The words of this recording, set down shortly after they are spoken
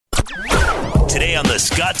Today on The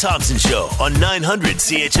Scott Thompson Show on 900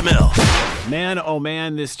 CHML. Man, oh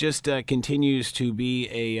man, this just continues to be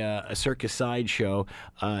a circus sideshow.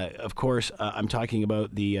 Of course, I'm talking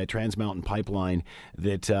about the Trans Mountain Pipeline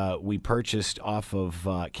that we purchased off of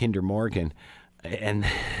Kinder Morgan. And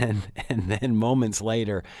then moments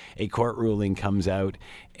later, a court ruling comes out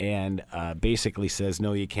and basically says,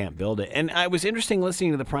 no, you can't build it. And I was interesting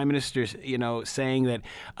listening to the Prime Minister, saying that,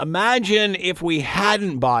 imagine if we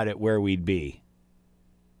hadn't bought it, where we'd be,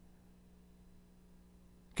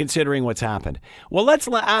 considering what's happened. Well, let's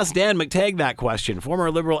ask Dan McTeague that question. Former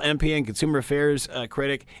Liberal MP and consumer affairs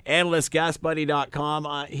critic, analyst,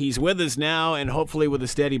 GasBuddy.com. He's with us now, and hopefully with a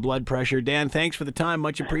steady blood pressure. Dan, thanks for the time.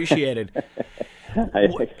 Much appreciated.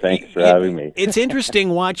 Thanks for having me. It's interesting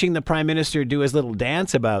watching the Prime Minister do his little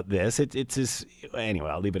dance about this. It's his, anyway,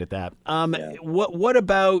 I'll leave it at that. What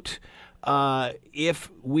about if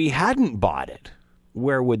we hadn't bought it?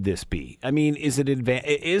 Where would this be? I mean, is it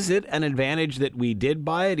an advantage that we did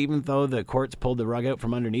buy it, even though the courts pulled the rug out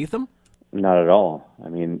from underneath them? Not at all. I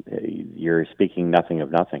mean, you're speaking nothing of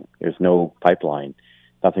nothing. There's no pipeline.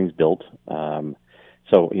 Nothing's built.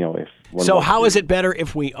 So how is it better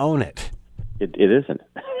if we own it? It isn't.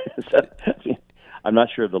 I'm not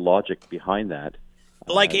sure of the logic behind that.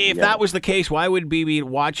 If that was the case, why would we be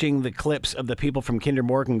watching the clips of the people from Kinder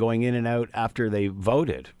Morgan going in and out after they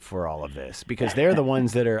voted for all of this? Because they're the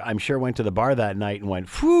ones that I'm sure went to the bar that night and went,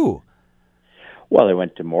 phew. Well, they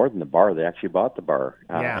went to more than the bar. They actually bought the bar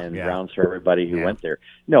grounds for everybody who went there.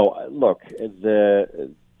 No, look,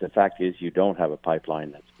 the fact is you don't have a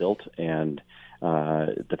pipeline that's built, and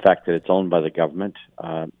the fact that it's owned by the government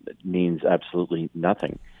means absolutely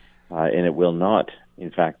nothing. And it will not, in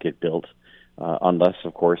fact, get built unless,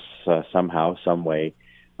 of course, somehow, some way,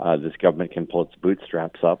 this government can pull its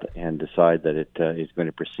bootstraps up and decide that it is going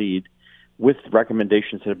to proceed with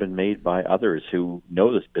recommendations that have been made by others who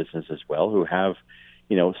know this business as well, who have,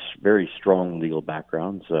 very strong legal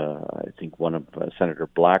backgrounds. I think one of Senator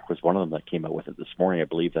Black was one of them that came out with it this morning. I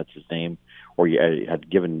believe that's his name, or he had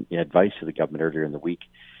given advice to the government earlier in the week.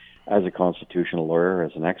 As a constitutional lawyer,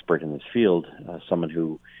 as an expert in this field, someone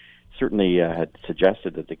who certainly had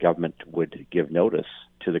suggested that the government would give notice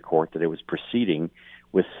to the court that it was proceeding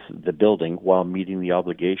with the building while meeting the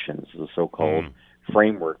obligations, the so-called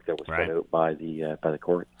framework that was set out by the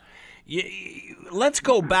court. Let's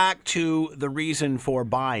go back to the reason for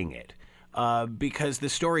buying it, because the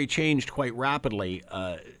story changed quite rapidly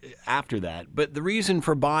after that. But the reason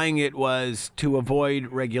for buying it was to avoid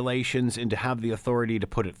regulations and to have the authority to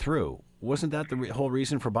put it through. Wasn't that the whole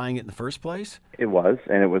reason for buying it in the first place? It was,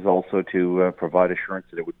 and it was also to provide assurance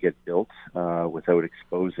that it would get built without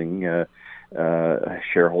exposing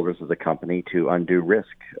shareholders of the company to undue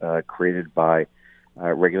risk created by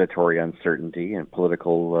regulatory uncertainty and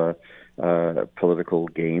political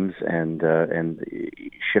games and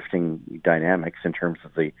shifting dynamics in terms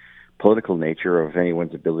of the political nature of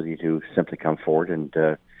anyone's ability to simply come forward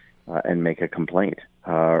and make a complaint.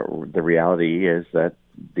 The reality is that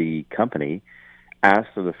the company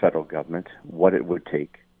asked of the federal government what it would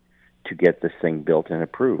take to get this thing built and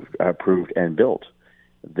approved and built.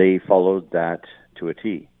 They followed that to a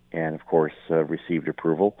T, and of course received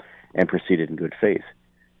approval and proceeded in good faith.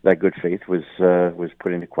 That good faith was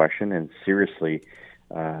put into question and seriously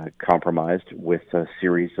compromised with a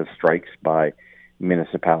series of strikes by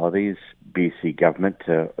municipalities, BC government,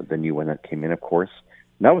 the new one that came in, of course,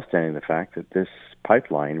 notwithstanding the fact that this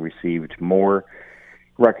pipeline received more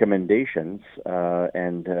recommendations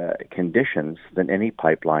and conditions than any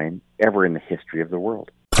pipeline ever in the history of the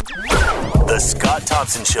world. The Scott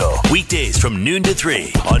Thompson Show, weekdays from noon to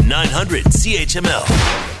 3 on 900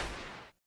 CHML.